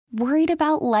Worried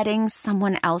about letting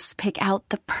someone else pick out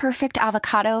the perfect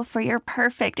avocado for your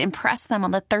perfect impress them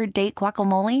on the third date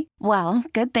guacamole? Well,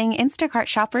 good thing Instacart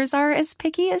shoppers are as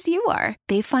picky as you are.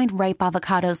 They find ripe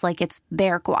avocados like it's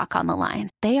their guac on the line.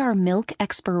 They are milk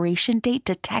expiration date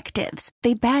detectives.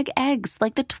 They bag eggs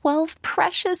like the 12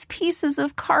 precious pieces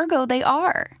of cargo they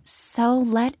are. So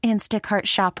let Instacart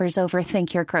shoppers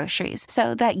overthink your groceries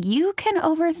so that you can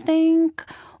overthink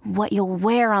what you'll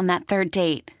wear on that third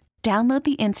date. Download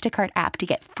the Instacart app to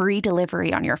get free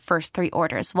delivery on your first 3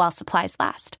 orders while supplies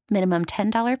last. Minimum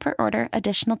 $10 per order.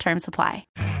 Additional terms apply.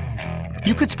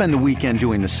 You could spend the weekend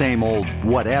doing the same old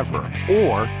whatever,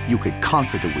 or you could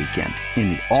conquer the weekend in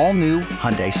the all-new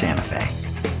Hyundai Santa Fe.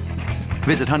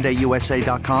 Visit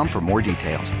HyundaiUSA.com for more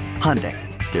details. Hyundai,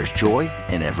 there's joy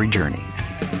in every journey.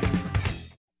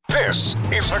 This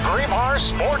is the Graybar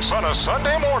Sports on a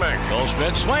Sunday morning.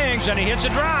 Goldschmidt swings and he hits a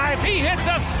drive. He hits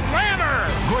a slammer.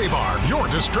 Graybar, your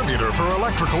distributor for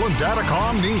electrical and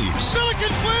datacom needs.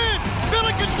 Billikens win!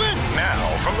 Billikens win!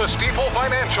 Now, from the Stifel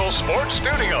Financial Sports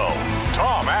Studio,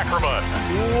 Tom Ackerman.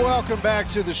 Welcome back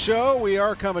to the show. We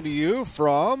are coming to you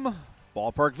from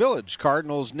Ballpark Village,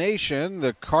 Cardinals Nation.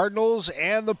 The Cardinals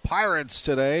and the Pirates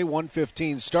today.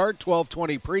 1:15 start,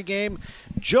 12:20 pregame.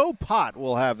 Joe Pott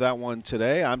will have that one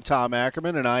today. I'm Tom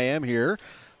Ackerman, and I am here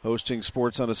hosting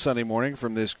sports on a Sunday morning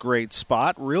from this great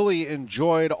spot. Really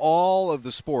enjoyed all of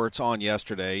the sports on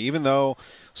yesterday, even though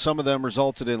some of them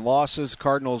resulted in losses.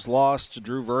 Cardinals lost.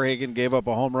 Drew Verhagen gave up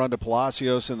a home run to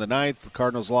Palacios in the ninth. The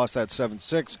Cardinals lost that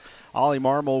 7-6. Ollie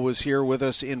Marmol was here with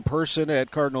us in person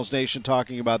at Cardinals Nation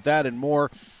talking about that and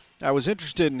more. I was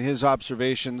interested in his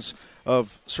observations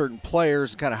of certain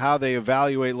players, kind of how they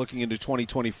evaluate looking into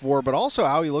 2024, but also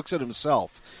how he looks at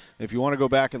himself. If you want to go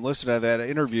back and listen to that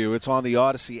interview, it's on the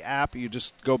Odyssey app. You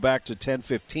just go back to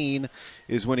 10:15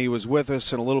 is when he was with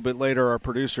us, and a little bit later our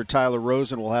producer Tyler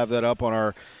Rosen will have that up on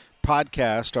our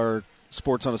podcast, our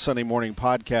Sports on a Sunday Morning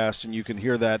podcast, and you can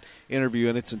hear that interview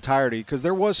in its entirety because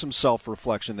there was some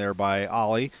self-reflection there by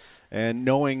Ollie, and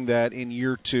knowing that in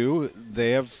year 2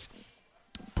 they have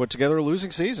put together a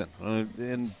losing season.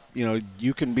 And, you know,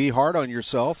 you can be hard on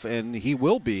yourself, and he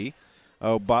will be,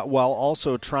 but while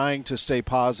also trying to stay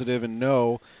positive and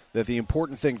know that the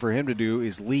important thing for him to do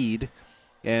is lead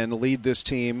this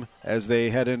team as they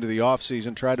head into the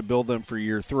offseason, try to build them for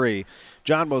year 3.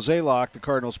 John Mozeliak, the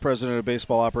Cardinals president of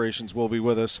baseball operations, will be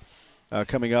with us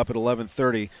coming up at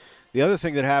 11:30. The other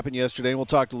thing that happened yesterday, and we'll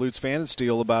talk to Lutz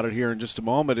Pfannenstiel about it here in just a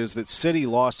moment, is that City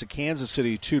lost to Kansas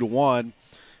City 2-1.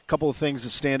 Couple of things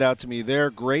that stand out to me there.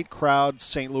 Great crowd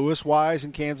St. Louis-wise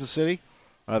in Kansas City.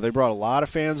 They brought a lot of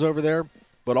fans over there,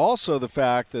 but also the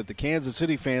fact that the Kansas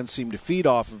City fans seemed to feed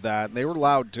off of that, and they were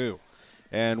loud too.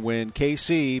 And when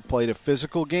KC played a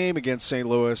physical game against St.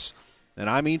 Louis, and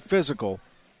I mean physical,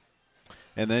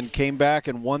 and then came back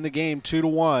and won the game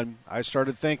 2-1, I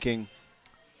started thinking,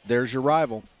 there's your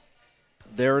rival.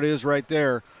 There it is right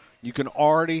there. You can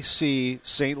already see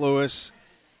St. Louis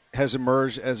has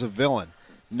emerged as a villain.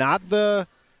 Not the,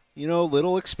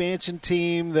 little expansion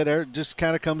team that just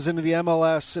kind of comes into the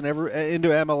MLS and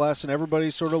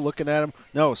everybody's sort of looking at them.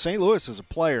 No, St. Louis is a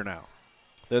player now.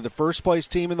 They're the first place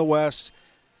team in the West.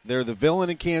 They're the villain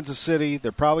in Kansas City.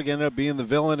 They're probably going to end up being the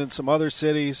villain in some other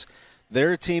cities.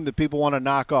 They're a team that people want to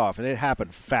knock off, and it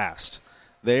happened fast.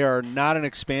 They are not an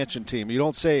expansion team. You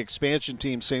don't say expansion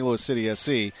team St. Louis City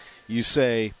SC. You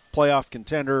say playoff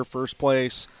contender, first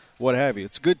place, what have you.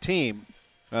 It's a good team.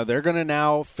 They're going to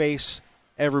now face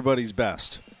everybody's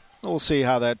best. We'll see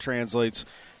how that translates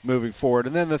moving forward.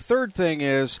 And then the third thing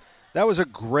is that was a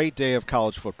great day of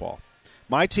college football.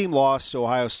 My team lost to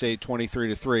Ohio State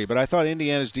 23-3, but I thought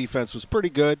Indiana's defense was pretty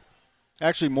good.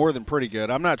 Actually, more than pretty good.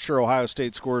 I'm not sure Ohio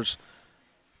State scores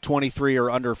 23 or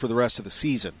under for the rest of the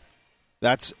season.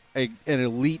 That's an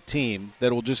elite team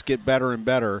that will just get better and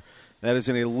better. That is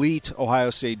an elite Ohio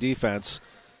State defense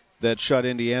that shut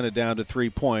Indiana down to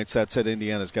 3 points. That said,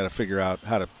 Indiana's got to figure out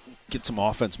how to get some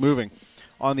offense moving.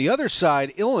 On the other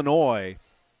side, Illinois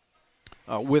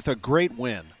with a great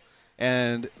win.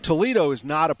 And Toledo is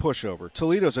not a pushover.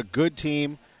 Toledo's a good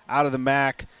team out of the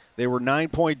MAC. They were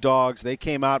 9-point dogs. They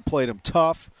came out, played them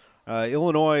tough.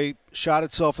 Illinois shot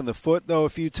itself in the foot, though, a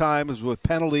few times with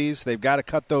penalties. They've got to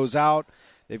cut those out.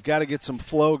 They've got to get some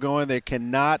flow going. They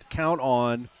cannot count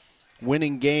on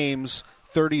winning games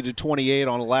 30-28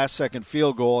 on a last-second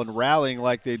field goal and rallying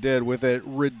like they did with a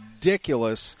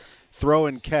ridiculous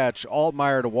throw-and-catch,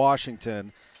 Altmaier to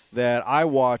Washington, that I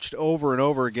watched over and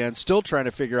over again, still trying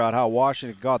to figure out how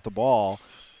Washington got the ball,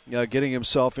 getting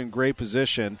himself in great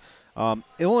position.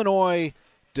 Illinois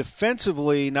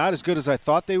defensively not as good as I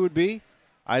thought they would be.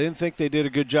 I didn't think they did a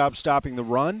good job stopping the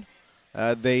run.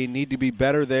 They need to be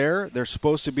better there. They're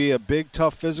supposed to be a big,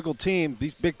 tough, physical team.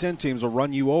 These Big Ten teams will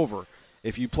run you over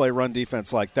if you play run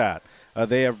defense like that.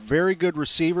 They have very good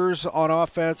receivers on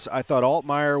offense. I thought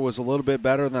Altmaier was a little bit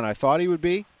better than I thought he would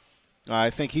be. I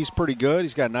think he's pretty good.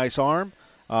 He's got a nice arm.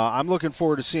 I'm looking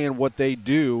forward to seeing what they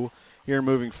do here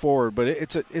moving forward. But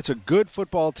it's a good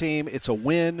football team. It's a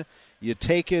win. You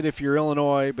take it if you're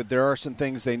Illinois, but there are some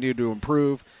things they need to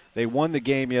improve. They won the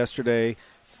game yesterday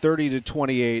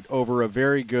 30-28 over a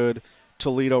very good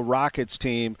Toledo Rockets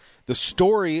team. The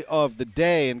story of the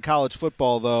day in college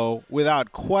football, though,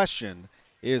 without question,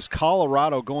 is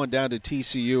Colorado going down to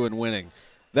TCU and winning.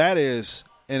 That is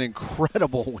an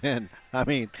incredible win. I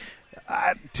mean,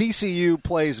 TCU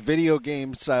plays video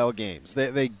game style games.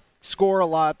 They score a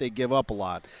lot, they give up a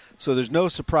lot. So there's no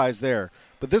surprise there.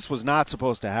 But this was not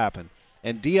supposed to happen.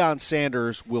 And Deion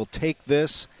Sanders will take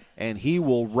this and he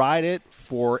will ride it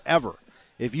forever.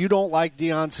 If you don't like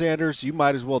Deion Sanders, you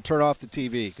might as well turn off the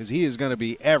TV because he is going to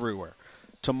be everywhere.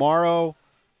 Tomorrow,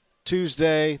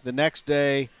 Tuesday, the next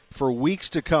day, for weeks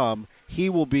to come, he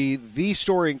will be the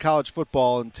story in college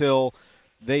football until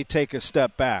they take a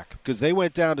step back because they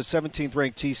went down to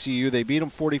 17th-ranked TCU. They beat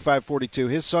them 45-42.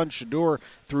 His son, Shedeur,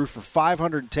 threw for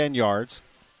 510 yards.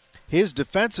 His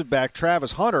defensive back,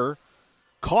 Travis Hunter,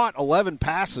 caught 11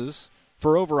 passes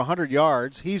for over 100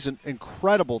 yards. He's an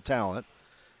incredible talent.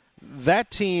 That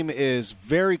team is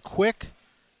very quick,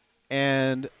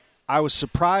 and I was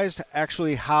surprised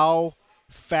actually how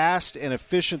fast and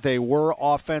efficient they were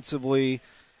offensively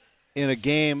in a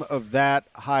game of that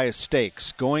high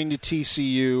stakes. Going to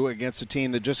TCU against a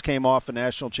team that just came off a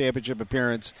national championship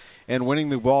appearance and winning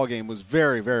the ball game was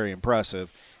very, very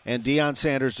impressive. And Deion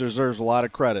Sanders deserves a lot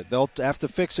of credit. They'll have to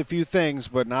fix a few things,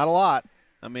 but not a lot.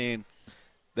 I mean,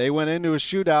 they went into a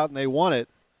shootout and they won it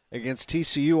against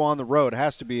TCU on the road. It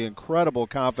has to be incredible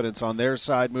confidence on their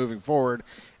side moving forward.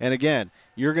 And again,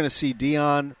 you're going to see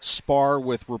Deion spar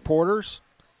with reporters.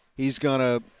 He's going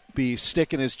to be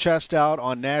sticking his chest out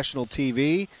on national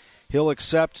TV. He'll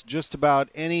accept just about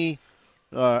any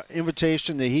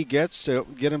invitation that he gets to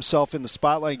get himself in the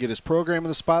spotlight, get his program in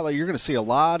the spotlight. You're going to see a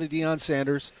lot of Deion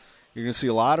Sanders. You're going to see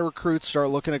a lot of recruits start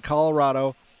looking at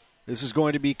Colorado. This is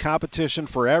going to be competition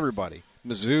for everybody,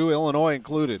 Mizzou, Illinois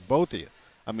included, both of you.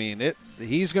 I mean,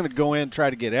 he's going to go in and try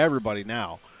to get everybody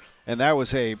now. And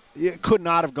it could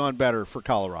not have gone better for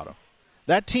Colorado.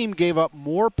 That team gave up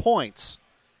more points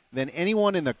than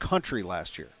anyone in the country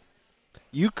last year.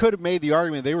 You could have made the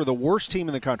argument they were the worst team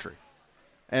in the country.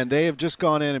 And they have just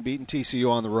gone in and beaten TCU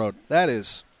on the road. That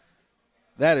is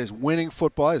winning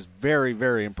football. That is very,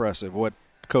 very impressive what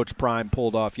Coach Prime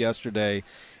pulled off yesterday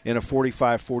in a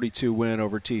 45-42 win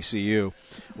over TCU.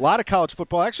 A lot of college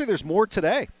football. Actually, there's more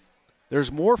today.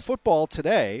 There's more football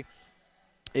today.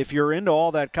 If you're into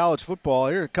all that college football,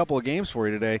 here are a couple of games for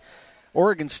you today.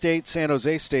 Oregon State, San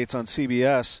Jose State's on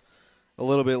CBS a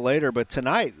little bit later. But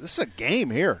tonight, this is a game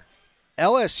here.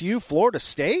 LSU, Florida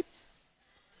State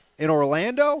in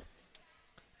Orlando.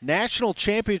 National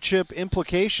championship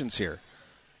implications here.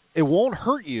 It won't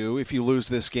hurt you if you lose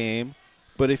this game,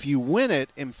 but if you win it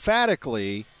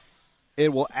emphatically,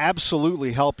 it will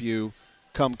absolutely help you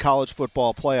come college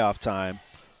football playoff time.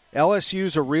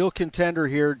 LSU's a real contender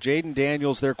here. Jaden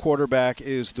Daniels, their quarterback,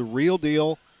 is the real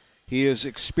deal. He is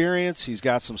experienced. He's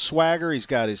got some swagger. He's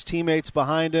got his teammates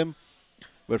behind him.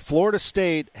 But Florida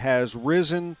State has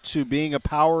risen to being a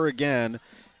power again,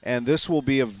 and this will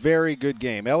be a very good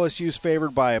game. LSU's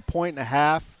favored by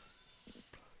 1.5.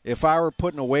 If I were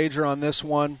putting a wager on this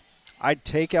one, I'd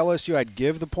take LSU. I'd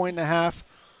give the 1.5.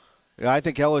 I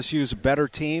think LSU's a better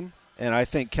team, and I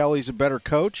think Kelly's a better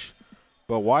coach.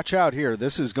 But watch out here.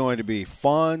 This is going to be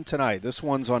fun tonight. This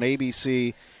one's on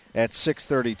ABC at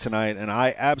 6:30 tonight, and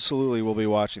I absolutely will be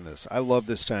watching this. I love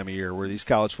this time of year where these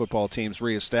college football teams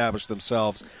reestablish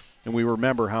themselves, and we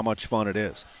remember how much fun it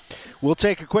is. We'll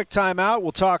take a quick timeout.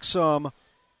 We'll talk some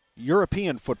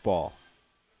European football.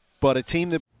 But a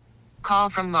team that... Call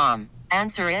from mom.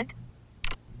 Answer it.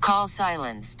 Call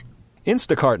silenced.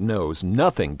 Instacart knows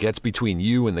nothing gets between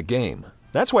you and the game.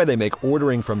 That's why they make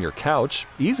ordering from your couch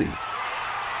easy.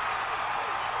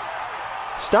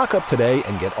 Stock up today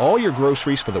and get all your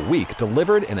groceries for the week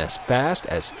delivered in as fast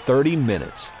as 30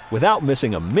 minutes without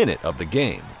missing a minute of the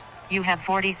game. You have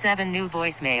 47 new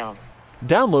voicemails.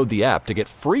 Download the app to get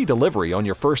free delivery on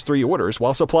your first 3 orders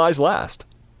while supplies last.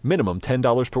 Minimum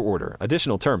 $10 per order.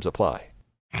 Additional terms apply.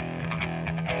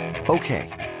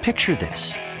 Okay, picture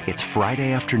this. It's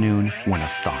Friday afternoon when a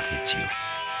thought hits you.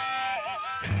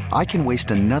 I can waste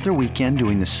another weekend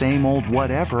doing the same old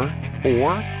whatever,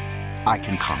 or I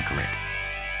can conquer it.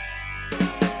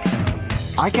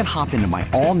 I can hop into my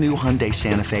all-new Hyundai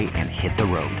Santa Fe and hit the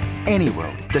road. Any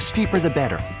road. The steeper, the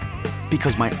better.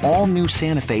 Because my all-new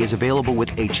Santa Fe is available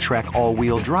with H-Track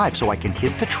all-wheel drive, so I can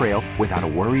hit the trail without a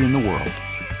worry in the world.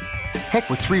 Heck,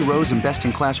 with 3 rows and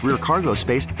best-in-class rear cargo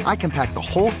space, I can pack the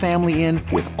whole family in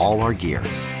with all our gear.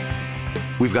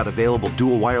 We've got available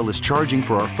dual wireless charging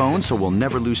for our phones, so we'll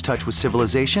never lose touch with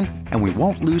civilization, and we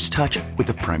won't lose touch with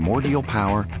the primordial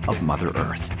power of Mother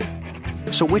Earth.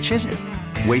 So which is it?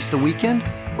 Waste the weekend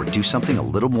or do something a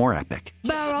little more epic?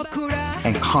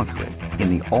 And conquer it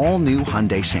in the all-new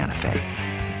Hyundai Santa Fe.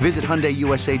 Visit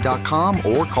HyundaiUSA.com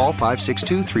or call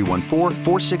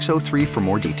 562-314-4603 for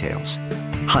more details.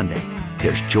 Hyundai,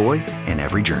 there's joy in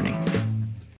every journey.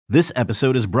 This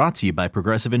episode is brought to you by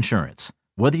Progressive Insurance.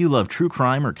 Whether you love true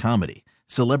crime or comedy,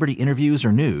 celebrity interviews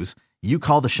or news, you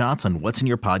call the shots on what's in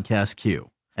your podcast queue.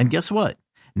 And guess what?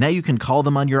 Now you can call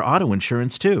them on your auto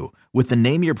insurance too with the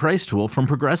Name Your Price tool from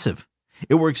Progressive.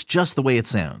 It works just the way it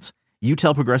sounds. You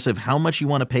tell Progressive how much you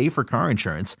want to pay for car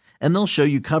insurance, and they'll show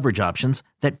you coverage options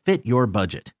that fit your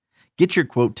budget. Get your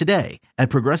quote today at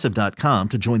Progressive.com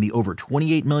to join the over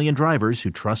 28 million drivers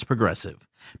who trust Progressive.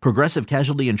 Progressive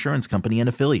Casualty Insurance Company and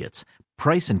Affiliates.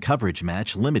 Price and coverage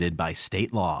match limited by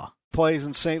state law. Plays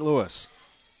in St. Louis,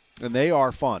 and they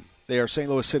are fun. They are St.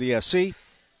 Louis City SC.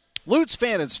 Lutz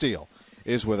Pfannenstiel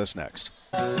is with us next.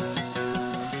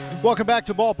 Welcome back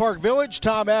to Ballpark Village.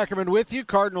 Tom Ackerman with you.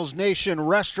 Cardinals Nation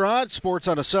Restaurant. Sports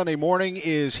on a Sunday morning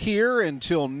is here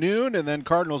until noon, and then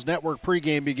Cardinals Network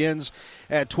pregame begins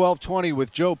at 12:20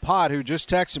 with Joe Pott, who just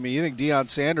texted me. You think Deion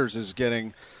Sanders is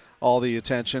getting all the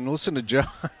attention? Listen to Joe.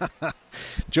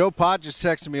 Joe Pott just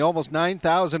texted me almost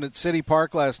 9,000 at City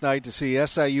Park last night to see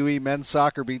SIUE men's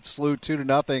soccer beat SLU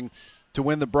 2-0 to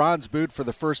win the Bronze Boot for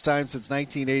the first time since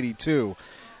 1982.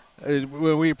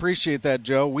 We appreciate that,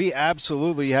 Joe. We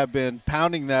absolutely have been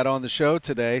pounding that on the show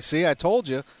today. See, I told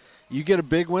you, you get a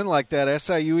big win like that,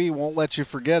 SIUE won't let you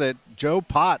forget it. Joe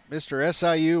Pott, Mr.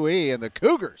 SIUE, and the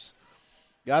Cougars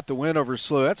got the win over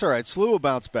SLU. That's all right. SLU will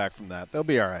bounce back from that. They'll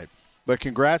be all right. But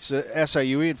congrats to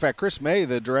SIUE. In fact, Chris May,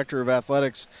 the director of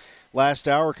athletics, last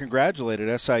hour congratulated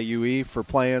SIUE for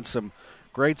playing some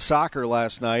great soccer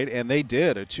last night, and they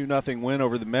did. A 2-0 win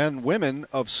over the women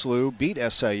of SLU, beat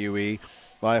SIUE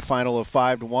by a final of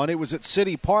 5-1. It was at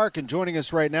City Park, and joining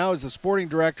us right now is the sporting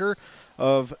director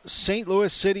of St.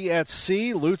 Louis City at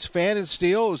Sea, Lutz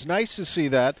Pfannenstiel. It was nice to see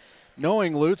that,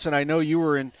 knowing Lutz, and I know you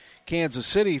were in Kansas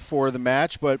City for the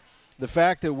match, but the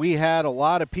fact that we had a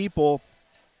lot of people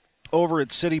over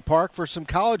at City Park for some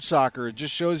college soccer, it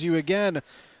just shows you again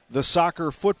the soccer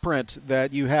footprint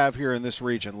that you have here in this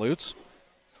region, Lutz.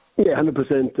 Yeah,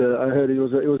 100%. I heard it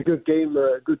was a good game,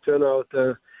 good turnout.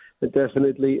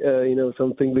 Definitely,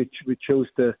 something which shows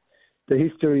the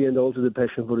history and also the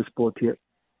passion for the sport here.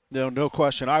 No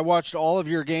question. I watched all of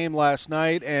your game last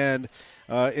night, and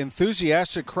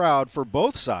enthusiastic crowd for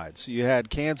both sides. You had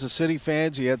Kansas City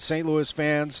fans, you had St. Louis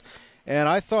fans, and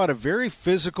I thought a very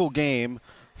physical game,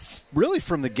 really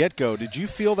from the get-go. Did you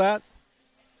feel that?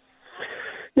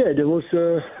 Yeah, there was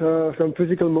some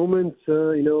physical moments.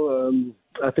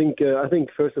 I think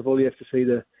first of all you have to say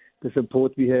the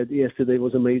support we had yesterday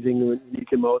was amazing. When we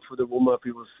came out for the warm-up,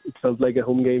 it felt like a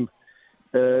home game.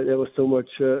 There was so much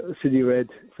City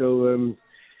Red. So,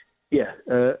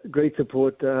 great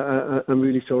support. I'm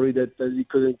really sorry that we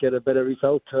couldn't get a better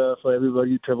result for everybody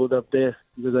who traveled up there,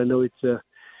 because I know it's a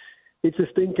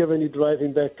stinker when you're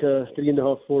driving back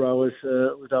 3.5, 4 hours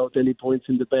without any points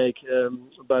in the bag.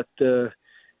 But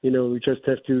we just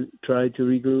have to try to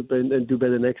regroup and do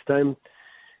better next time.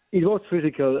 It was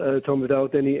physical, Tom,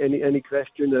 without any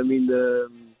question. I mean,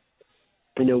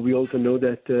 we also know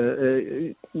that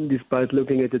despite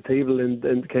looking at the table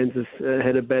and Kansas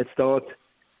had a bad start,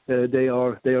 they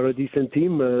are a decent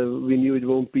team. We knew it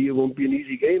won't be an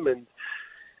easy game, and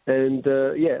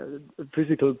the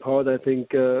physical part I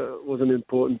think was an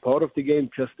important part of the game,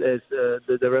 just as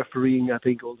the refereeing I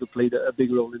think also played a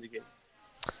big role in the game.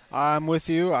 I'm with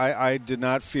you. I did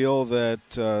not feel that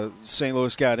St.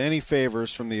 Louis got any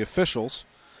favors from the officials.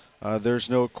 There's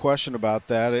no question about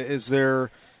that. Is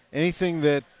there anything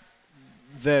that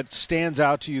stands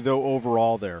out to you, though,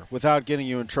 overall there, without getting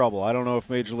you in trouble? I don't know if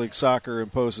Major League Soccer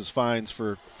imposes fines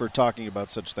for talking about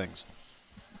such things.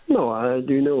 No, I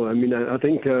do know. I mean, I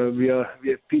think we have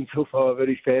been so far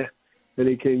very fair when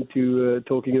it came to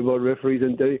talking about referees,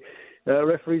 and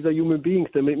referees are human beings.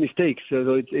 They make mistakes,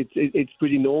 so it's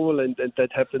pretty normal, and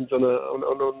that happens on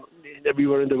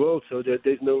everywhere in the world. So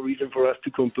there's no reason for us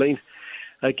to complain.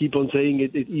 I keep on saying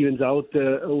it evens out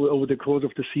over the course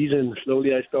of the season.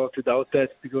 Slowly, I start to doubt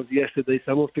that, because yesterday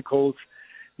some of the calls,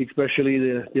 especially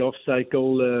the offside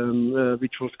goal,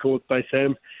 which was called by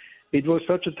Sam. It was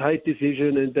such a tight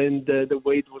decision, and then the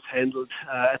way it was handled.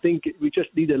 I think we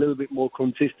just need a little bit more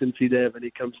consistency there when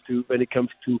it comes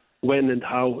to when and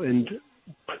how, and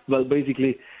well,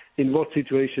 basically in what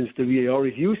situations the VAR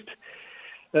is used.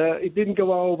 It didn't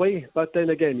go our way, but then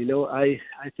again, I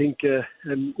think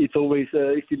it's always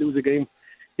if you lose a game,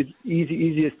 it's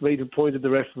easiest way to point at the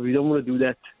ref. We don't want to do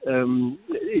that.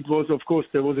 It was, of course,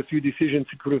 there was a few decisions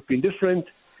that could have been different.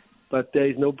 But there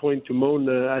is no point to moan.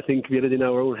 I think we had it in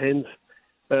our own hands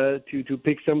to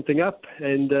pick something up.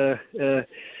 And,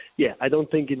 I don't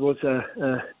think it was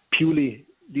purely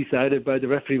decided by the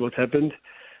referee what happened.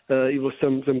 It was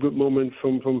some good moments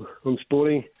from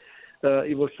Sporting.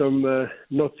 It was some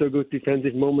not so good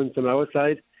defensive moments on our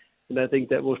side. And I think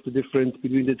that was the difference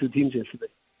between the two teams yesterday.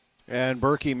 And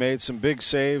Berkey made some big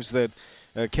saves that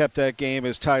kept that game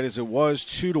as tight as it was.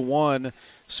 2-1,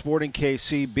 Sporting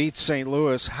KC beats St.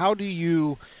 Louis. How do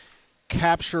you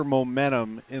capture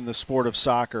momentum in the sport of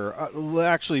soccer?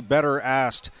 Actually, better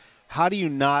asked, how do you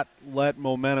not let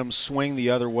momentum swing the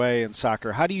other way in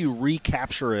soccer? How do you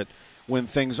recapture it when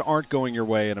things aren't going your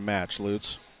way in a match,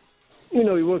 Lutz? It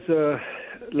was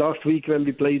last week when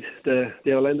we played the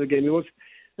Orlando game. It was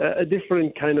a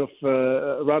different kind of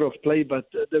route of play, but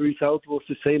the result was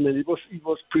the same, and it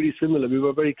was pretty similar. We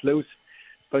were very close,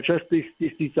 but just this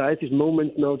decisive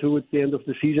moment now towards the end of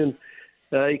the season,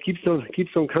 it keeps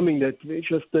on coming. That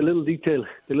just the little detail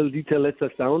lets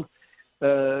us down.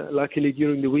 Luckily,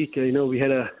 during the week, we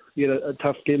had a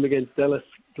tough game against Dallas,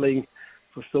 playing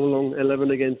for so long, 11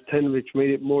 against 10, which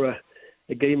made it more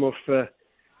a game of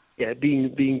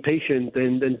being patient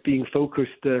and being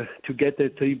focused to get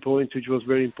that 3 points, which was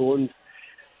very important.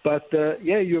 But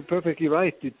you're perfectly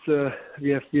right. It's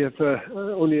we have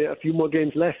only a few more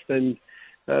games left, and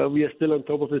we are still on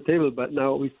top of the table. But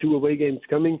now with 2 away games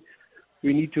coming,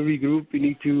 we need to regroup. We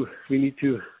need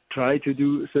to try to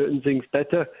do certain things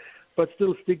better, but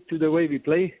still stick to the way we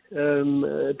play.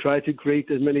 Try to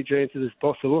create as many chances as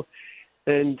possible.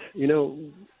 And,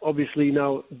 obviously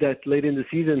now that late in the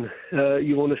season,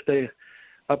 you want to stay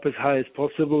up as high as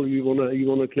possible. You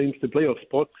want to clinch the playoff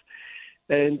spots.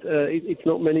 And it's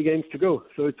not many games to go.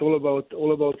 So it's all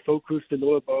about focus and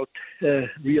all about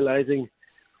realizing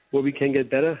where we can get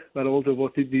better, but also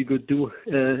what did we good do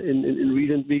in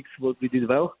recent weeks, what we did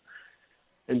well,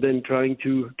 and then trying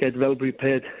to get well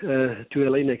prepared to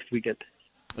LA next weekend.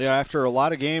 Yeah, after a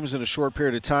lot of games in a short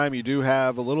period of time, you do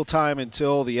have a little time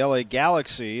until the LA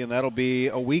Galaxy, and that'll be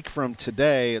a week from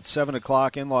today at 7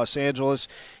 o'clock in Los Angeles.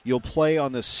 You'll play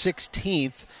on the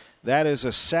 16th. That is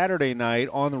a Saturday night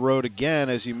on the road again,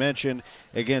 as you mentioned,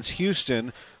 against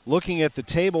Houston. Looking at the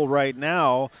table right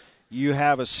now, you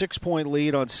have a 6-point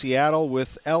lead on Seattle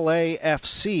with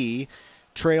LAFC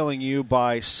trailing you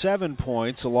by 7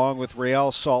 points, along with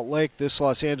Real Salt Lake. This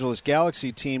Los Angeles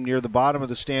Galaxy team near the bottom of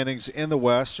the standings in the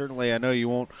West. Certainly, I know you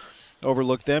won't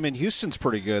overlook them. And Houston's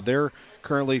pretty good. They're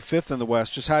currently 5th in the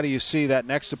West. Just how do you see that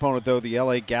next opponent, though, the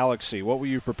LA Galaxy? What will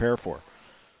you prepare for?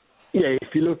 Yeah,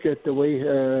 if you look at the way,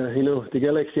 the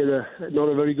Galaxy had not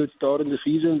a very good start in the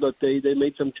season, but they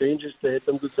made some changes. They had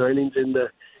some good signings in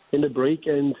the break.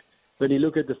 And when you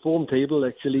look at the form table,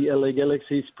 actually, LA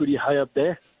Galaxy is pretty high up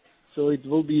there. So it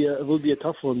will be a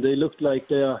tough one. They looked like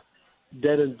they are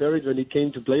dead and buried when it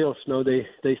came to playoffs. Now they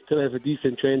still have a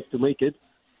decent chance to make it.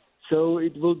 So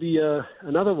it will be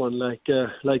another one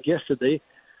like yesterday,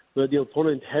 where the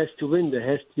opponent has to win. They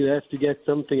have to get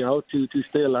something out to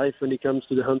stay alive when it comes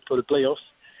to the hunt for the playoffs,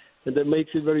 and that makes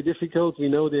it very difficult. We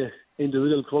know the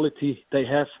individual quality they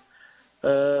have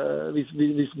with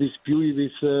Buey,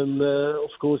 with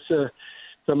of course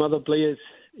some other players.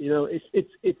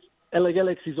 It's LA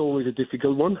Galaxy is always a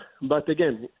difficult one, but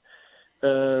again,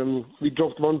 we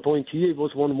dropped 1 point here. It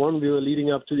was 1-1. We were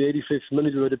leading up to the 85th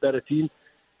minute. We were the better team.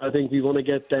 I think we want to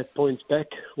get that points back,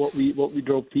 what we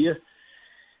dropped here.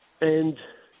 And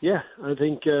I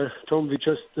think Tom, we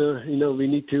just we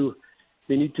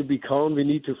need to be calm. We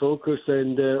need to focus,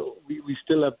 and we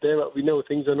still up there. But we know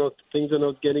things are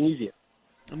not getting easier.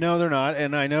 No, they're not.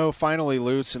 And I know finally,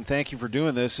 Lutz, and thank you for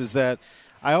doing this, is that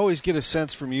I always get a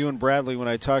sense from you and Bradley when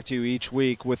I talk to you each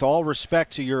week, with all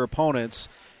respect to your opponents,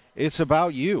 it's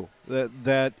about you,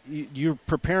 that you're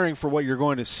preparing for what you're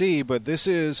going to see. But this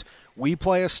is, we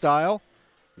play a style,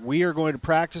 we are going to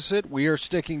practice it, we are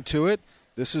sticking to it.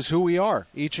 This is who we are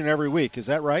each and every week. Is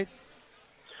that right?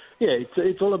 Yeah,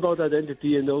 it's all about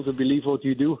identity and also believe what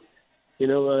you do.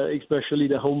 Especially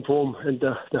the home form and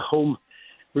the home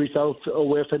results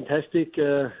were fantastic.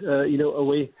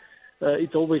 Away.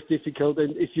 It's always difficult.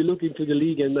 And if you look into the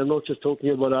league, and I'm not just talking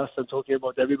about us, I'm talking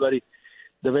about everybody,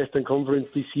 the Western Conference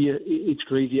this year, it's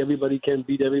crazy. Everybody can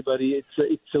beat everybody.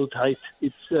 It's so tight.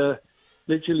 It's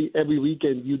literally every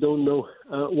weekend you don't know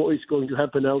what is going to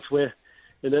happen elsewhere,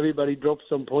 and everybody drops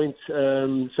some points.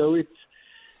 So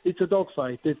it's a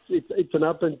dogfight. It's an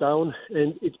up and down,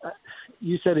 and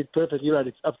you said it perfectly right.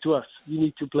 It's up to us. We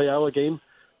need to play our game.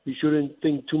 We shouldn't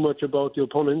think too much about the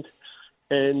opponent,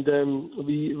 and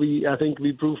I think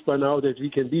we proved by now that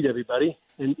we can beat everybody.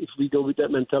 And if we go with that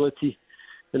mentality,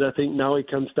 and I think now it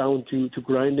comes down to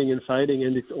grinding and fighting,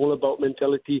 and it's all about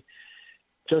mentality.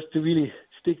 Just to really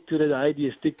stick to that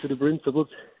idea, stick to the principles,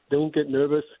 don't get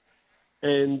nervous,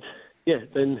 and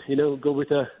then go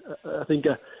with a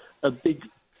big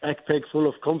backpack full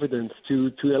of confidence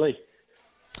to LA.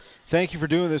 Thank you for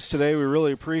doing this today. We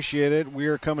really appreciate it. We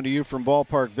are coming to you from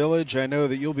Ballpark Village. I know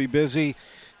that you'll be busy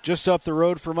just up the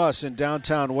road from us in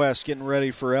downtown West getting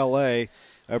ready for LA. I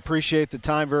appreciate the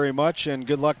time very much, and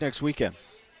good luck next weekend.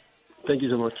 Thank you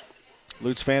so much.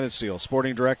 Lutz Pfannenstiel,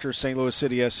 Sporting Director, St. Louis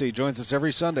City SC, joins us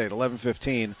every Sunday at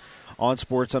 11:15 on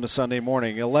Sports on a Sunday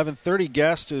morning. 11:30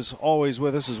 guest is always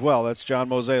with us as well. That's John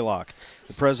Mozeliak.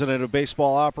 The president of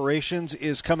baseball operations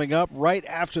is coming up right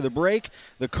after the break.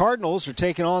 The Cardinals are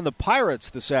taking on the Pirates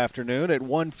this afternoon at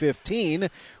 1:15.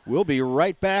 We'll be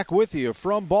right back with you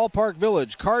from Ballpark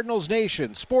Village, Cardinals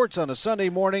Nation, Sports on a Sunday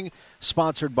morning,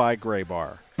 sponsored by Gray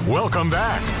Bar. Welcome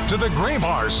back to the Gray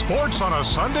Bar Sports on a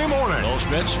Sunday morning.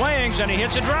 Goldschmidt swings and he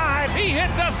hits a drive. He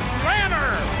hits a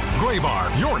slammer. Gray Bar,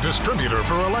 your distributor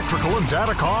for electrical and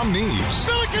datacom needs.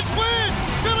 Billikens win!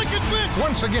 Billikens win!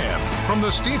 Once again, from the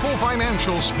Stifel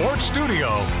Financial Sports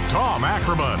Studio, Tom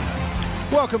Ackerman.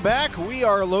 Welcome back. We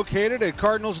are located at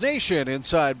Cardinals Nation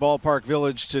inside Ballpark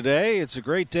Village today. It's a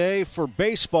great day for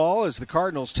baseball as the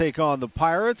Cardinals take on the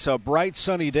Pirates. A bright,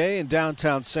 sunny day in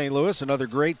downtown St. Louis. Another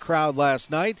great crowd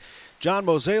last night. John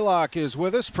Mozeliak is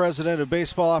with us, president of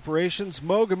baseball operations.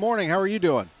 Mo, good morning. How are you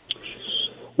doing?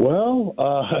 Well,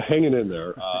 hanging in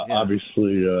there.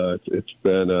 Obviously, it's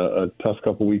been a tough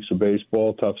couple weeks of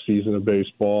baseball, tough season of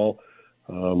baseball.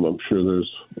 I'm sure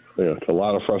there's a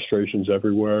lot of frustrations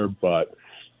everywhere, but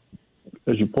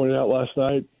as you pointed out last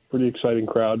night, pretty exciting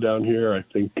crowd down here. I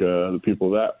think the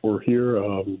people that were here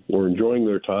were enjoying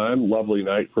their time. Lovely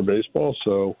night for baseball,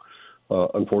 so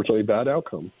unfortunately, bad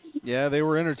outcome. Yeah, they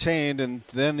were entertained, and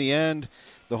then the end,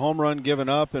 the home run given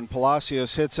up, and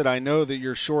Palacios hits it. I know that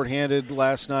you're shorthanded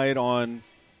last night on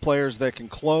players that can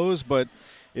close, but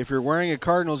if you're wearing a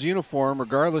Cardinals uniform,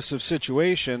 regardless of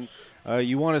situation,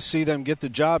 you want to see them get the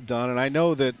job done. And I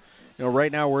know that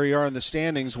right now where you are in the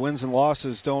standings, wins and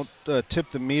losses don't tip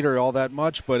the meter all that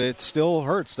much, but it still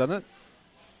hurts, doesn't it?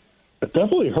 It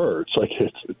definitely hurts. Like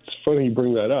it's funny you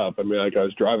bring that up. I mean, like I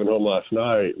was driving home last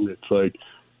night, and it's like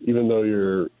even though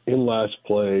you're in last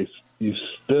place, you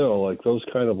still like those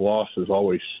kind of losses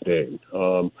always sting.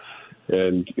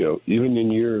 And even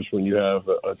in years when you have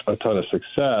a ton of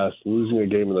success, losing a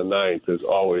game in the ninth is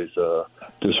always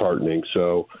disheartening.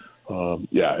 So.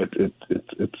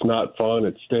 It's not fun.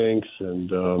 It stinks.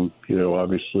 And,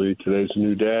 obviously today's a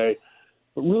new day.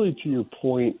 But really to your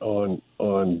point on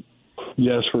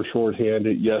yes, we're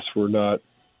shorthanded. Yes, we're not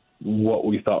what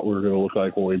we thought we were going to look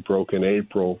like when we broke in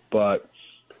April. But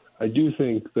I do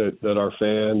think that our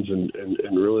fans and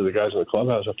really the guys in the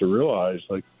clubhouse have to realize,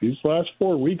 like, these last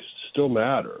 4 weeks still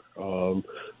matter.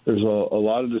 There's a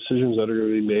lot of decisions that are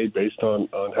going to be made based on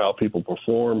how people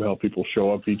perform, how people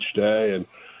show up each day. And,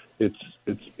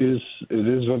 it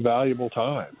is a valuable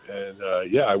time. And,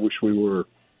 I wish we were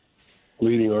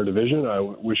leading our division. I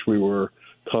wish we were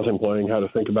contemplating how to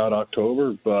think about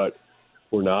October, but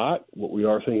we're not. What we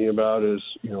are thinking about is,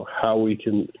 how we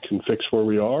can fix where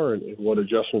we are and what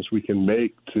adjustments we can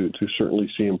make to certainly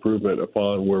see improvement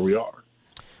upon where we are.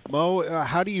 Mo,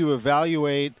 how do you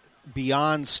evaluate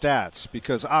beyond stats?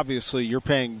 Because obviously you're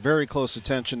paying very close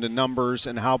attention to numbers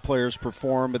and how players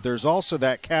perform, but there's also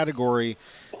that category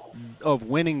of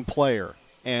winning player,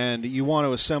 and you want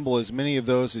to assemble as many of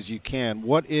those as you can.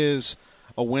 What is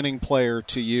a winning player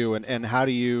to you, and how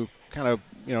do you kind of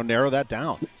narrow that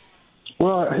down?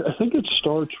 Well, I think it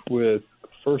starts with,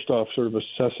 first off, sort of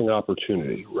assessing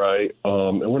opportunity, right?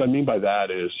 And what I mean by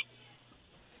that is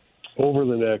over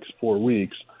the next 4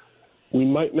 weeks, you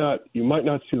might not see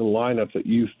the lineup that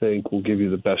you think will give you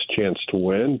the best chance to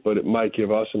win, but it might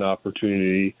give us an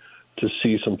opportunity to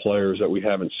see some players that we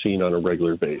haven't seen on a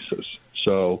regular basis.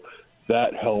 So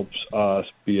that helps us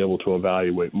be able to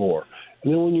evaluate more.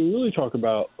 And then when you really talk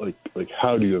about like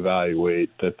how do you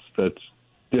evaluate, that's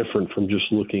different from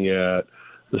just looking at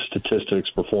the statistics,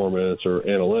 performance, or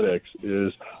analytics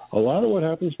is a lot of what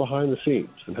happens behind the scenes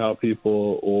and how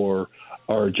people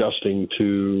are adjusting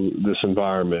to this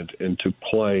environment and to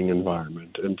playing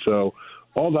environment. And so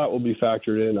all that will be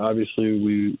factored in. Obviously,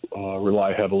 we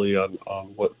rely heavily on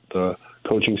what the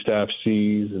coaching staff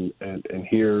sees and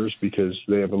hears, because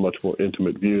they have a much more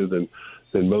intimate view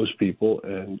than most people.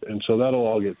 And so that'll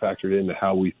all get factored into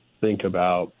how we think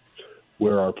about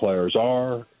where our players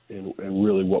are and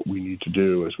really what we need to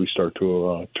do as we start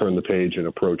to turn the page and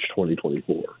approach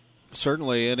 2024.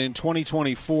 Certainly, and in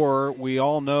 2024, we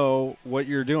all know what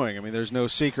you're doing. I mean, there's no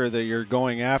secret that you're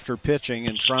going after pitching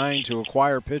and trying to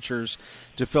acquire pitchers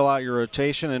to fill out your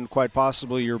rotation and quite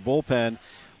possibly your bullpen,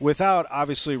 without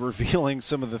obviously revealing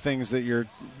some of the things that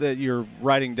you're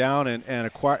writing down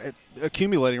and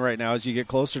accumulating right now as you get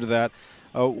closer to that.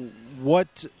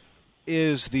 What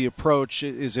is the approach?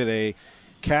 Is it a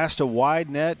cast a wide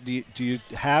net? Do you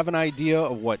have an idea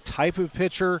of what type of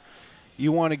pitcher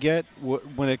you want to get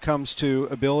when it comes to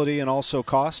ability and also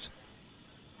cost?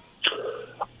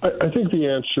 I think the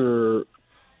answer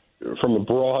from a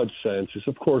broad sense is,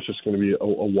 of course, it's going to be a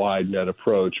wide net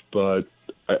approach, but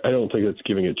I don't think it's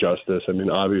giving it justice. I mean,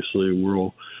 obviously,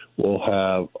 we'll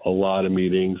have a lot of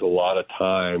meetings, a lot of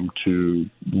time to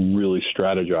really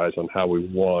strategize on how we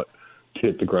want to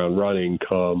hit the ground running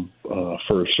come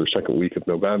first or second week of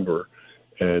November,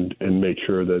 and make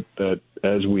sure that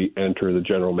as we enter the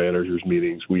general managers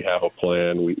meetings, we have a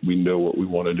plan, we know what we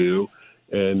want to do,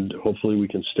 and hopefully we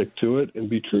can stick to it and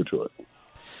be true to it.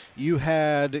 You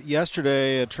had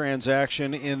yesterday a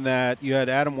transaction in that you had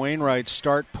Adam Wainwright's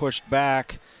start pushed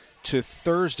back to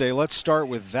Thursday. Let's start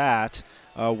with that.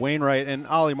 Wainwright, and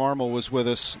Ollie Marmol was with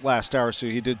us last hour, so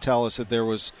he did tell us that there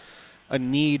was a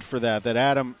need for that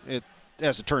Adam,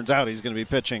 as it turns out, he's going to be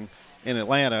pitching in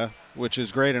Atlanta, which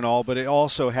is great and all, but it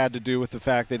also had to do with the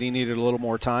fact that he needed a little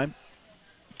more time.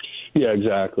 Yeah,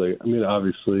 exactly. I mean,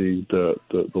 obviously,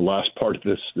 the last part of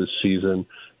this season,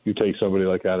 you take somebody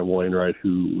like Adam Wainwright,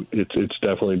 who it's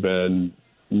definitely been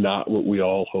not what we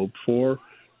all hoped for,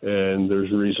 and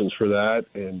there's reasons for that.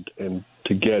 And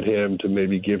to get him to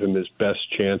maybe give him his best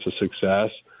chance of success,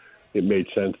 it made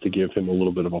sense to give him a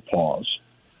little bit of a pause.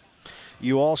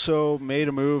 You also made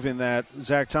a move in that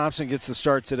Zach Thompson gets the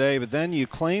start today, but then you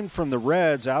claimed from the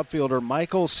Reds outfielder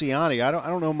Michael Ciani. I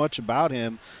don't know much about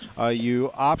him.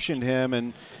 You optioned him,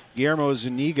 and Guillermo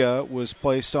Zuniga was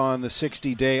placed on the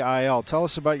 60-day IL. Tell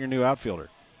us about your new outfielder.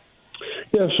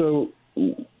 Yeah, so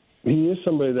he is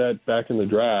somebody that back in the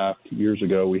draft years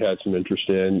ago we had some interest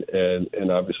in,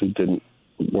 and obviously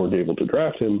weren't able to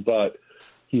draft him. But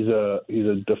he's a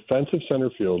defensive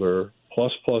center fielder,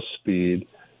 plus speed.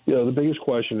 You know, the biggest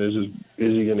question is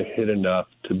he going to hit enough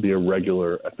to be a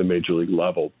regular at the major league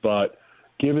level? But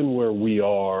given where we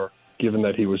are, given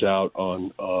that he was out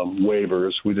on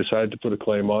waivers, we decided to put a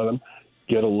claim on him,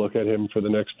 get a look at him for the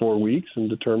next 4 weeks, and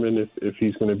determine if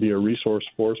he's going to be a resource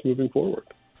for us moving forward.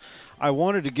 I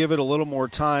wanted to give it a little more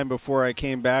time before I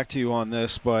came back to you on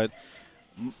this, but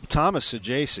Thomas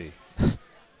Saggese,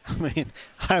 I mean,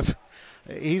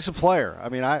 he's a player. I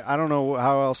mean, I don't know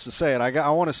how else to say it. I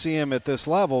want to see him at this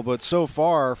level, but so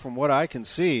far, from what I can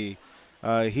see,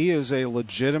 he is a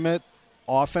legitimate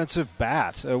offensive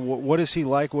bat. What is he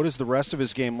like? What is the rest of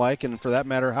his game like? And for that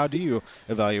matter, how do you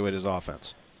evaluate his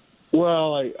offense?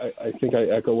 Well, I think I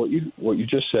echo what you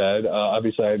just said.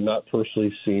 Obviously, I have not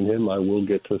personally seen him. I will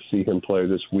get to see him play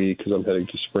this week because I'm heading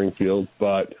to Springfield.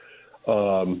 But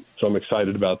so I'm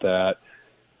excited about that.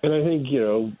 And I think,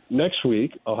 next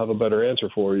week I'll have a better answer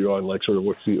for you on sort of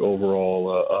what's the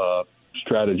overall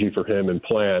strategy for him and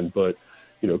plan. But,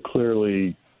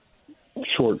 clearly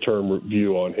short-term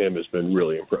view on him has been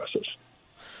really impressive.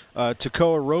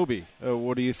 Tekoa Roby,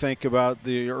 what do you think about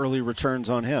the early returns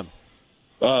on him?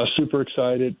 Super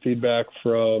excited. Feedback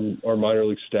from our minor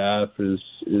league staff is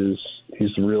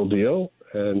he's the real deal.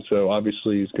 And so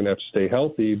obviously he's going to have to stay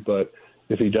healthy, but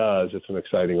if he does, it's an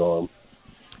exciting arm.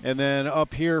 And then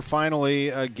up here,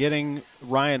 finally, getting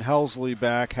Ryan Helsley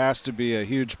back has to be a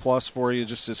huge plus for you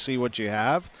just to see what you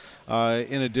have.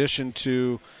 In addition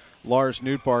to Lars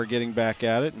Nootbaar getting back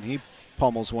at it, and he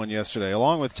pummels one yesterday,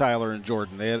 along with Tyler and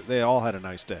Jordan. They all had a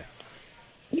nice day.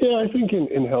 Yeah, I think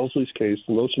in Helsley's case,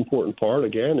 the most important part,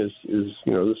 again, is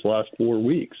this last 4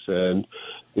 weeks. And,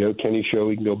 can he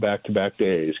show he can go back-to-back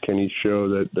days? Can he show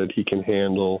that he can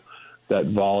handle that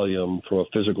volume from a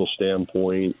physical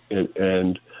standpoint,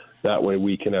 and that way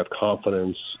we can have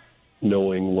confidence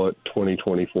knowing what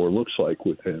 2024 looks like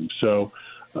with him. So,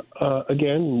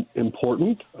 again,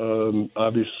 important.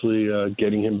 Obviously,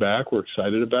 getting him back we're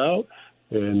excited about,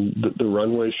 and the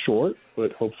runway's short,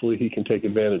 but hopefully he can take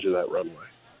advantage of that runway.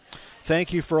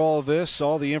 thank you for all of this,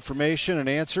 all the information and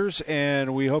answers,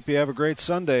 and we hope you have a great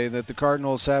Sunday, that the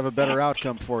Cardinals have a better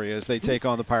outcome for you as they take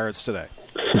on the Pirates today.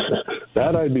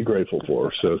 That I'd be grateful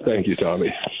for, so thank you,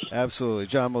 Tommy. Absolutely.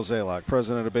 John Mozeliak,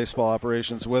 President of Baseball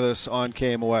Operations, with us on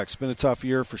KMOX. It's been a tough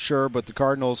year for sure, but the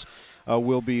Cardinals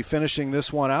will be finishing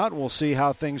this one out, and we'll see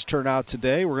how things turn out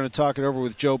today. We're going to talk it over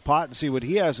with Joe Pott and see what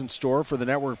he has in store for the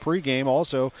network pregame.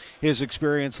 Also, his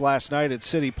experience last night at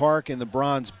City Park in the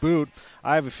Bronze Boot.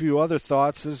 I have a few other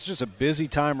thoughts. This is just a busy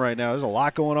time right now. There's a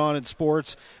lot going on in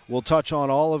sports. We'll touch on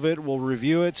all of it. We'll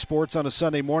review it. Sports on a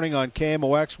Sunday morning on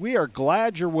KMOX. We are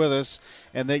glad you're with us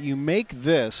and that you make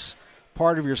this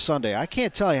part of your Sunday. I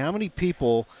can't tell you how many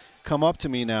people come up to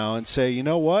me now and say, you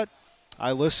know what?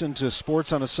 I listened to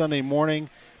Sports on a Sunday morning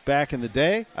back in the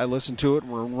day. I listened to it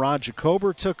when Ron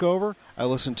Jacober took over. I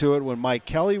listened to it when Mike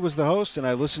Kelly was the host, and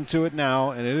I listen to it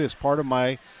now, and it is part of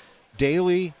my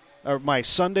daily or my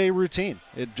Sunday routine.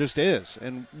 It just is,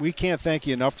 and we can't thank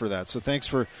you enough for that. So thanks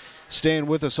for staying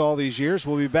with us all these years.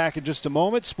 We'll be back in just a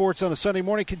moment. Sports on a Sunday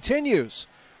morning continues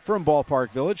from Ballpark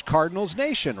Village, Cardinals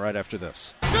Nation, right after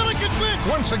this.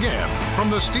 Once again, from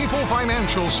the Stifel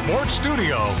Financial Sports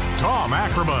Studio, Tom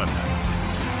Ackerman.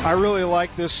 I really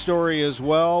like this story as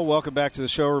well. Welcome back to the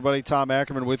show, everybody. Tom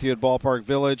Ackerman with you at Ballpark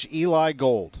Village. Eli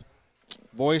Gold,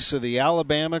 voice of the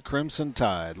Alabama Crimson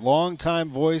Tide, longtime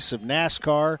voice of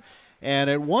NASCAR, and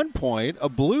at one point a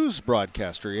blues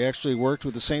broadcaster. He actually worked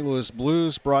with the St. Louis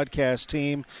Blues broadcast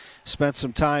team, spent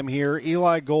some time here.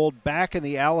 Eli Gold back in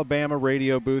the Alabama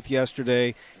radio booth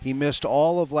yesterday. He missed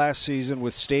all of last season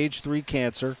with stage 3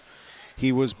 cancer.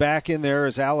 He was back in there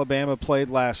as Alabama played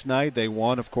last night. They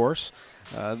won, of course.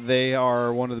 They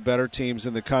are one of the better teams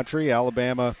in the country.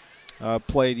 Alabama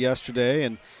played yesterday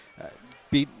and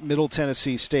beat Middle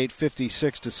Tennessee State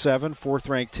 56-7,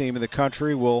 fourth-ranked team in the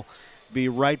country. Will be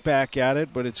right back at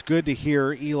it, but it's good to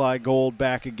hear Eli Gold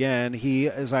back again. He,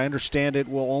 as I understand it,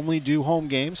 will only do home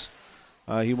games.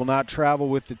 He will not travel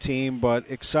with the team, but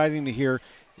exciting to hear.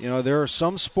 You know, there are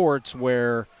some sports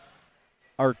where,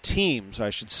 our teams,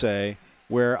 I should say,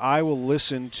 where I will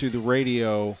listen to the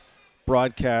radio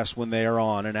broadcast when they are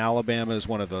on, and Alabama is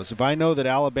one of those. If I know that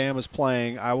Alabama is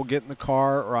playing, I will get in the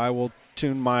car or I will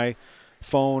tune my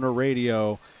phone or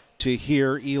radio to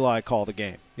hear Eli call the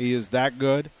game. He is that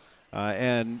good,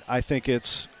 and I think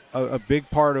it's a big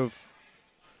part of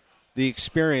the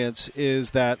experience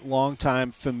is that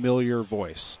longtime familiar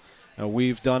voice.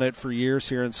 We've done it for years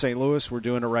here in St. Louis. We're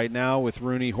doing it right now with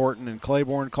Rooney, Horton, and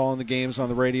Claiborne calling the games on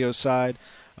the radio side.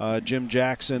 Jim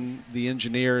Jackson, the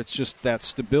engineer. It's just that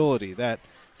stability, that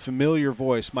familiar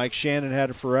voice. Mike Shannon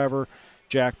had it forever.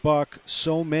 Jack Buck,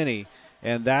 so many.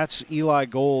 And that's Eli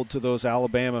Gold to those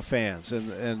Alabama fans.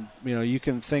 And you know, you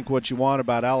can think what you want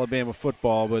about Alabama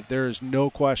football, but there is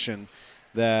no question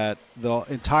that the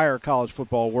entire college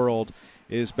football world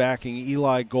is backing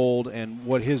Eli Gold, and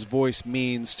what his voice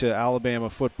means to Alabama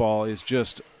football is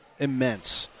just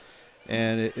immense.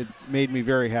 And it made me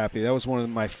very happy. That was one of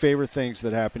my favorite things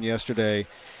that happened yesterday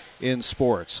in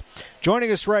sports. Joining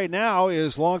us right now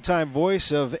is longtime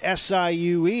voice of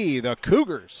SIUE, the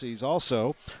Cougars. He's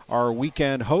also our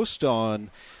weekend host on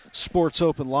Sports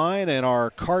Open Line and our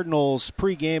Cardinals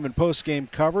pregame and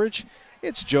postgame coverage.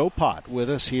 It's Joe Pott with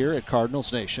us here at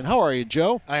Cardinals Nation. How are you,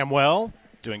 Joe? I am well.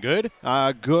 Doing good.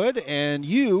 Good, and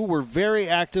you were very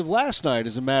active last night,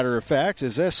 as a matter of fact,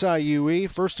 as SIUE.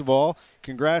 First of all,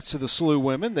 congrats to the SLU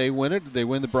women. They win it. They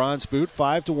win the Bronze Boot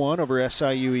 5-1 over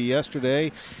SIUE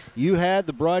yesterday. You had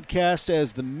the broadcast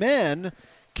as the men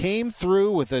came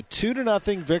through with a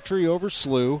 2-0 victory over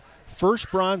SLU. First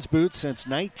Bronze Boot since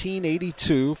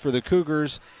 1982 for the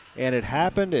Cougars, and it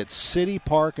happened at City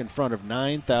Park in front of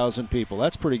 9,000 people.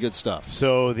 That's pretty good stuff.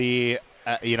 So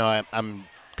I'm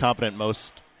confident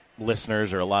most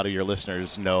listeners, or a lot of your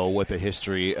listeners, know what the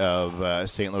history of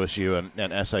St. Louis U and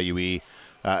SIUE,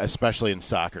 especially in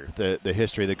soccer, the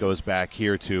history that goes back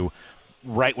here to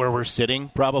right where we're sitting,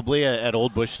 probably at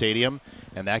Old Busch Stadium.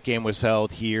 And that game was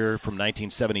held here from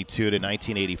 1972 to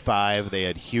 1985. They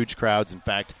had huge crowds. In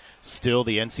fact, still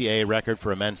the NCAA record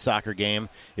for a men's soccer game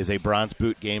is a Bronze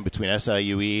Boot game between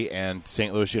SIUE and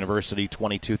St. Louis University,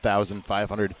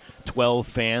 22,512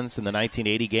 fans in the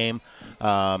 1980 game.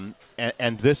 And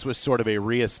this was sort of a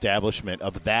reestablishment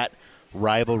of that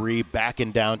rivalry back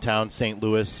in downtown St.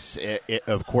 Louis,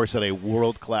 of course, at a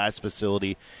world-class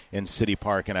facility in City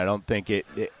Park. And I don't think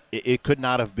it could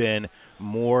not have been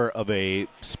more of a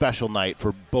special night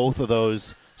for both of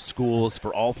those schools,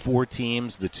 for all 4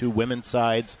 teams, the 2 women's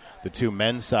sides, the 2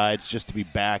 men's sides, just to be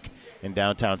back in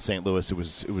downtown St. Louis. It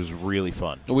was really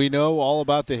fun. We know all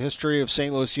about the history of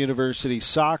St. Louis University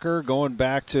soccer going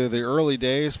back to the early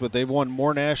days, but they've won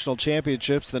more national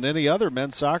championships than any other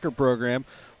men's soccer program.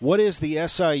 What is the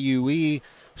SIUE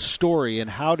story,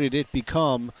 and how did it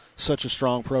become such a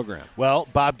strong program? Well,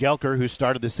 Bob Gelker, who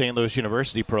started the St. Louis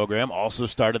University program, also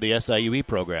started the SIUE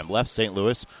program. Left St.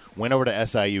 Louis, went over to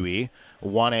SIUE,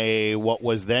 won what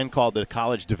was then called the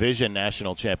College Division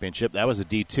National Championship. That was a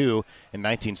D2 in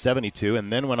 1972,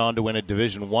 and then went on to win a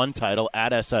Division I title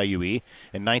at SIUE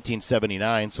in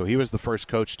 1979. So he was the first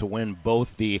coach to win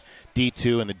both the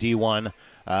D2 and the D1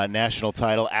 national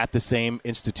title at the same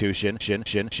institution.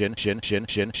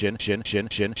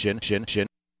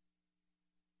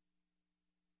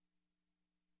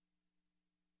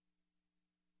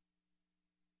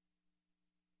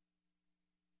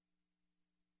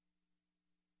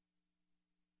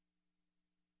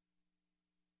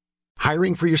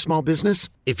 Hiring for your small business?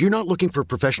 If you're not looking for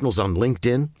professionals on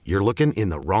LinkedIn, you're looking in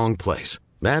the wrong place.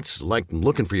 That's like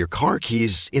looking for your car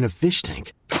keys in a fish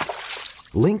tank.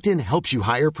 LinkedIn helps you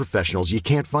hire professionals you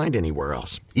can't find anywhere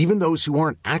else, even those who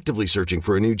aren't actively searching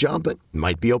for a new job but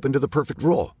might be open to the perfect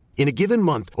role. In a given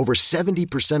month, over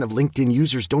 70% of LinkedIn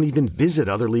users don't even visit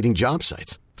other leading job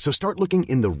sites. So start looking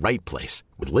in the right place.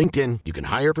 With LinkedIn, you can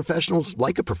hire professionals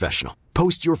like a professional.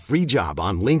 Post your free job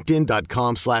on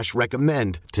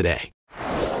linkedin.com/recommend today.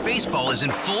 Baseball is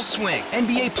in full swing.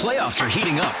 NBA playoffs are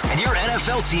heating up, and your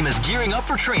NFL team is gearing up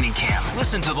for training camp.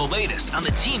 Listen to the latest on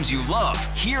the teams you love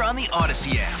here on the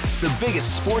Odyssey app. The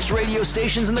biggest sports radio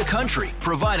stations in the country,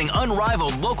 providing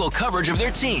unrivaled local coverage of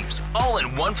their teams, all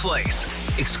in one place.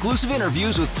 Exclusive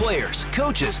interviews with players,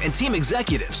 coaches, and team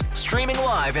executives, streaming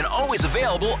live and always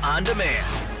available on demand.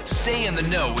 Stay in the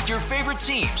know with your favorite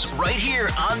teams right here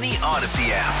on the Odyssey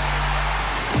app.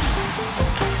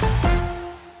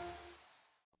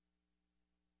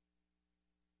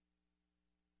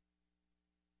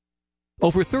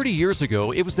 Over 30 years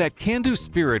ago, it was that can-do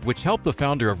spirit which helped the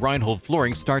founder of Reinhold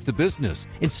Flooring start the business,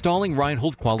 installing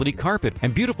Reinhold quality carpet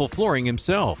and beautiful flooring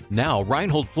himself. Now,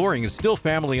 Reinhold Flooring is still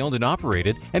family-owned and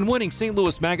operated and winning St.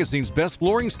 Louis Magazine's Best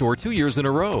Flooring Store 2 years in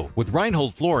a row. With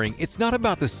Reinhold Flooring, it's not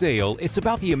about the sale, it's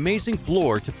about the amazing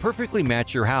floor to perfectly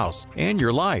match your house and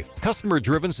your life.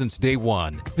 Customer-driven since day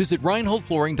one. Visit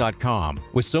ReinholdFlooring.com.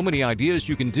 With so many ideas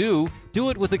you can do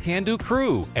it with a can-do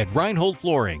crew at Reinhold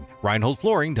Flooring.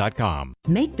 ReinholdFlooring.com.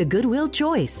 Make the Goodwill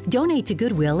choice. Donate to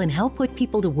Goodwill and help put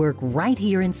people to work right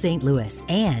here in St. Louis.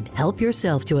 And help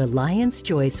yourself to a Lion's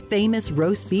Choice famous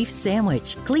roast beef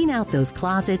sandwich. Clean out those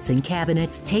closets and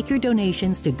cabinets. Take your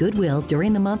donations to Goodwill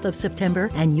during the month of September,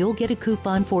 and you'll get a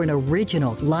coupon for an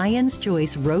original Lion's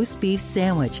Choice roast beef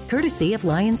sandwich, courtesy of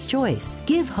Lion's Choice.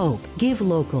 Give hope. Give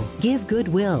local. Give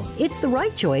Goodwill. It's the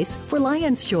right choice for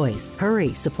Lion's Choice.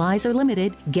 Hurry, supplies are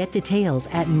limited. Get details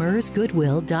at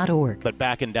mersgoodwill.org. But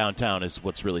back in downtown is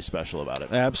what's really special about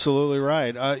it. Absolutely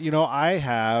right. I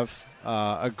have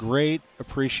a great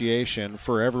appreciation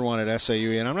for everyone at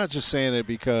SIUE, and I'm not just saying it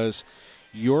because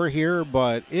you're here,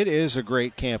 but it is a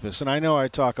great campus. And I know I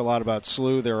talk a lot about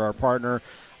SLU. They're our partner.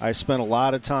 I spent a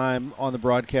lot of time on the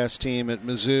broadcast team at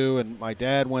Mizzou, and my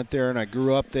dad went there, and I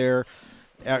grew up there.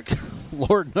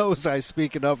 Lord knows I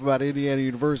speak enough about Indiana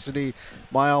University,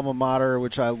 my alma mater,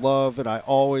 which I love and I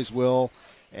always will.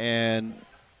 And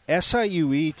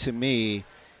SIUE to me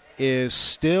is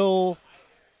still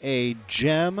a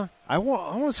gem. I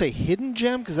want to say hidden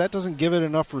gem because that doesn't give it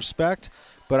enough respect.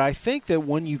 But I think that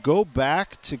when you go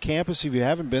back to campus, if you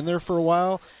haven't been there for a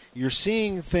while, you're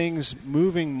seeing things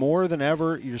moving more than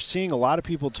ever. You're seeing a lot of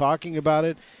people talking about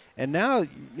it. And now,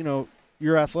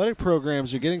 your athletic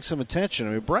programs are getting some attention.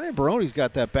 I mean, Brian Baroni's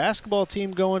got that basketball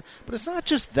team going, but it's not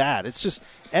just that. It's just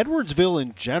Edwardsville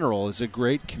in general is a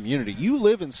great community. You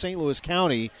live in St. Louis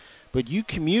County, but you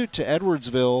commute to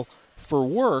Edwardsville for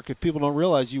work. If people don't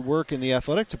realize, you work in the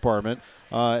athletic department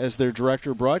as their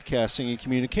director of broadcasting and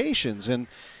communications. And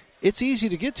it's easy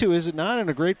to get to, is it not,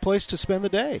 and a great place to spend the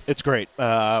day? It's great,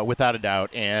 without a doubt.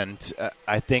 And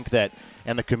I think that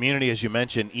and the community, as you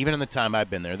mentioned, even in the time I've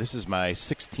been there, this is my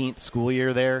 16th school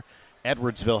year there,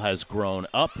 Edwardsville has grown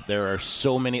up. There are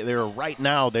so many. Right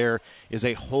now there is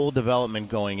a whole development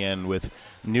going in with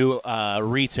new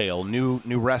retail, new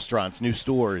restaurants, new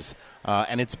stores.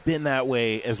 And it's been that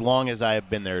way as long as I have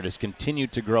been there. It has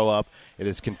continued to grow up. It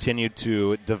has continued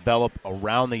to develop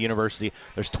around the university.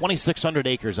 There's 2,600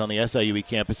 acres on the SIUE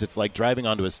campus. It's like driving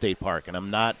onto a state park, and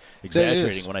I'm not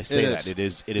exaggerating when I say that. It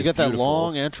is you got beautiful. That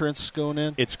long entrance going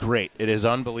in? It's great. It is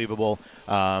unbelievable.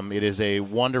 It is a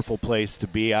wonderful place to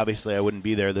be. Obviously, I wouldn't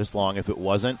be there this long if it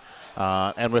wasn't.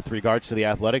 And with regards to the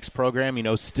athletics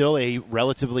program, still a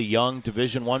relatively young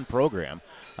Division I program.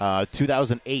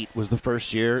 2008 was the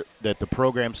first year that the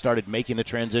program started making the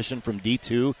transition from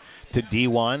D2 to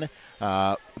D1.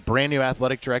 Brand new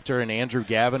athletic director in Andrew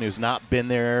Gavin, who's not been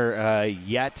there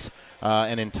yet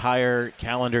an entire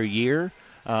calendar year.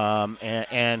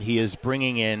 And he is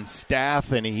bringing in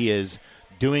staff, and he is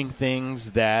doing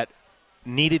things that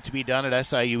needed to be done at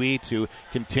SIUE to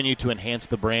continue to enhance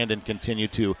the brand and continue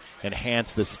to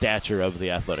enhance the stature of the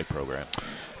athletic program.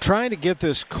 Trying to get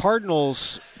this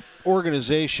Cardinals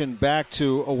organization back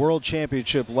to a world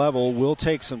championship level will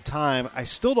take some time. I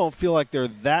still don't feel like they're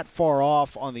that far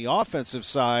off on the offensive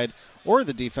side or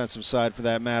the defensive side for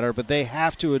that matter, but they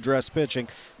have to address pitching.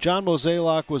 John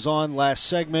Mozeliak was on last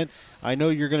segment. I know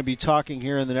you're going to be talking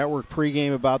here in the network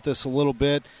pregame about this a little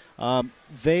bit.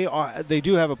 They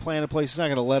do have a plan in place. He's not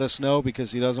going to let us know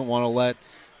because he doesn't want to let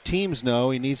teams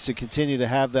know. He needs to continue to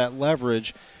have that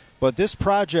leverage. But this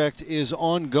project is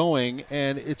ongoing,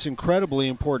 and it's incredibly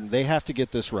important. They have to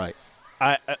get this right.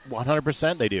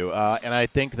 100% they do. And I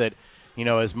think that,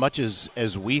 as much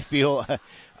as we feel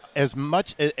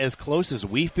as close as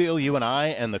we feel, you and I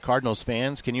and the Cardinals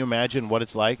fans, can you imagine what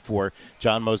it's like for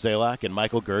John Mozeliak and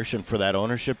Michael Gersh and for that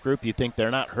ownership group? You think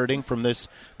they're not hurting from this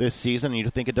season? You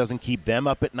think it doesn't keep them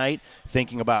up at night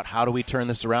thinking about how do we turn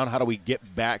this around? How do we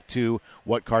get back to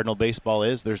what Cardinal baseball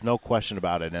is? There's no question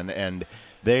about it. And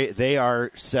they are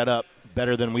set up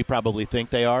better than we probably think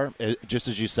they are, just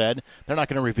as you said. They're not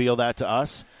going to reveal that to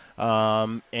us.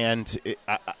 I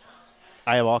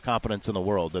have all confidence in the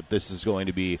world that this is going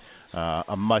to be it's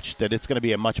going to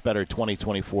be a much better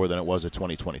 2024 than it was at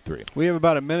 2023. We have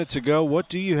about a minute to go. What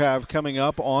do you have coming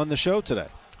up on the show today?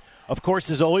 Of course,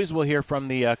 as always, we'll hear from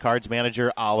the Cards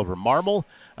manager, Oliver Marmol.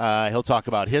 He'll talk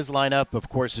about his lineup. Of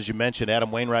course, as you mentioned,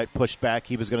 Adam Wainwright pushed back.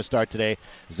 He was going to start today.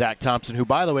 Zach Thompson, who,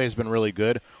 by the way, has been really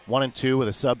good, 1-2 with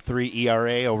a sub-3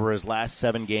 ERA over his last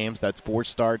 7 games. That's 4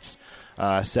 starts.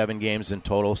 7 games in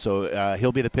total. So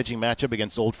he'll be the pitching matchup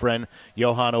against old friend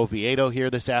Johan Oviedo here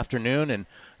this afternoon. And,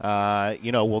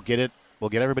 we'll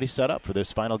get everybody set up for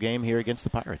this final game here against the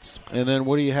Pirates. And then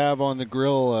what do you have on the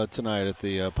grill tonight at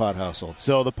the Pot household?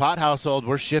 So the Pot household,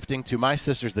 we're shifting to my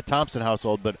sister's, the Thompson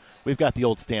household, but we've got the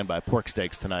old standby pork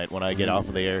steaks tonight when I get off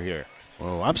of the air here.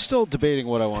 Well, I'm still debating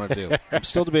what I want to do.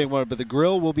 But the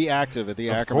grill will be active at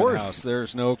the Ackerman house.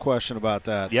 There's no question about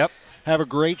that. Yep. Have a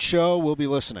great show. We'll be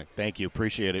listening. Thank you.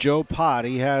 Appreciate it. Joe Pott,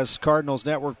 he has Cardinals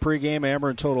Network pregame, Amber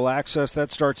and Total Access.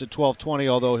 That starts at 12:20,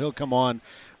 although he'll come on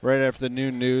right after the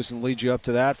noon news and lead you up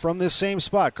to that. From this same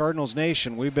spot, Cardinals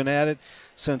Nation, we've been at it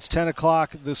since 10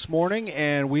 o'clock this morning,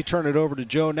 and we turn it over to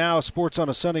Joe now. Sports on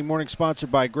a Sunday morning,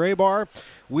 sponsored by Gray Bar.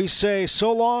 We say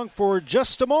so long for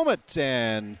just a moment,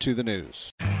 and to the news.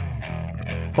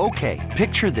 Okay,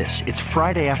 picture this. It's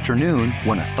Friday afternoon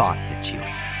when a thought hits you.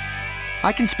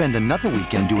 I can spend another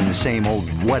weekend doing the same old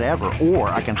whatever, or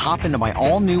I can hop into my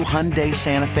all-new Hyundai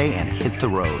Santa Fe and hit the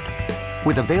road.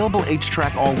 With available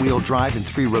H-Track all-wheel drive and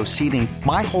 3-row seating,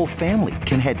 my whole family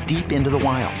can head deep into the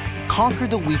wild. Conquer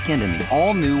the weekend in the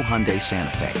all-new Hyundai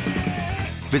Santa Fe.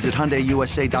 Visit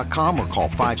HyundaiUSA.com or call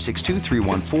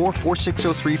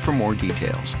 562-314-4603 for more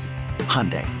details.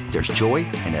 Hyundai, there's joy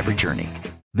in every journey.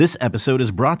 This episode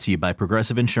is brought to you by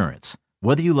Progressive Insurance.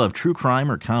 Whether you love true crime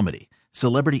or comedy,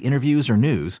 celebrity interviews or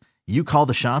news, you call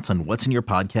the shots on what's in your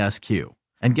podcast queue.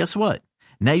 And guess what?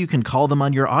 Now you can call them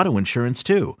on your auto insurance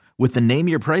too with the Name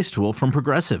Your Price tool from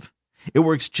Progressive. It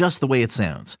works just the way it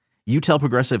sounds. You tell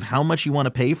Progressive how much you want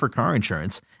to pay for car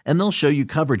insurance, and they'll show you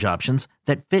coverage options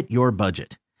that fit your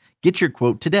budget. Get your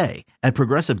quote today at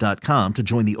Progressive.com to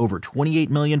join the over 28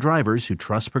 million drivers who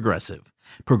trust Progressive.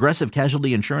 Progressive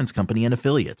Casualty Insurance Company and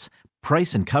Affiliates.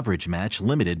 Price and coverage match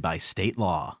limited by state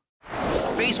law.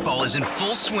 Baseball is in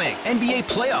full swing. NBA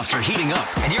playoffs are heating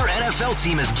up, and your NFL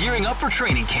team is gearing up for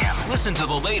training camp. Listen to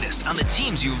the latest on the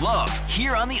teams you love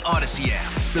here on the Odyssey app.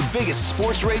 The biggest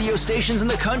sports radio stations in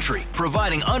the country,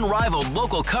 providing unrivaled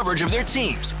local coverage of their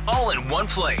teams, all in one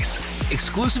place.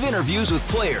 Exclusive interviews with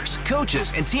players,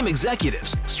 coaches, and team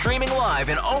executives, streaming live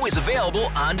and always available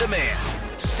on demand.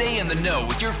 Stay in the know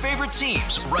with your favorite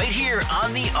teams right here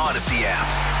on the Odyssey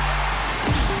app.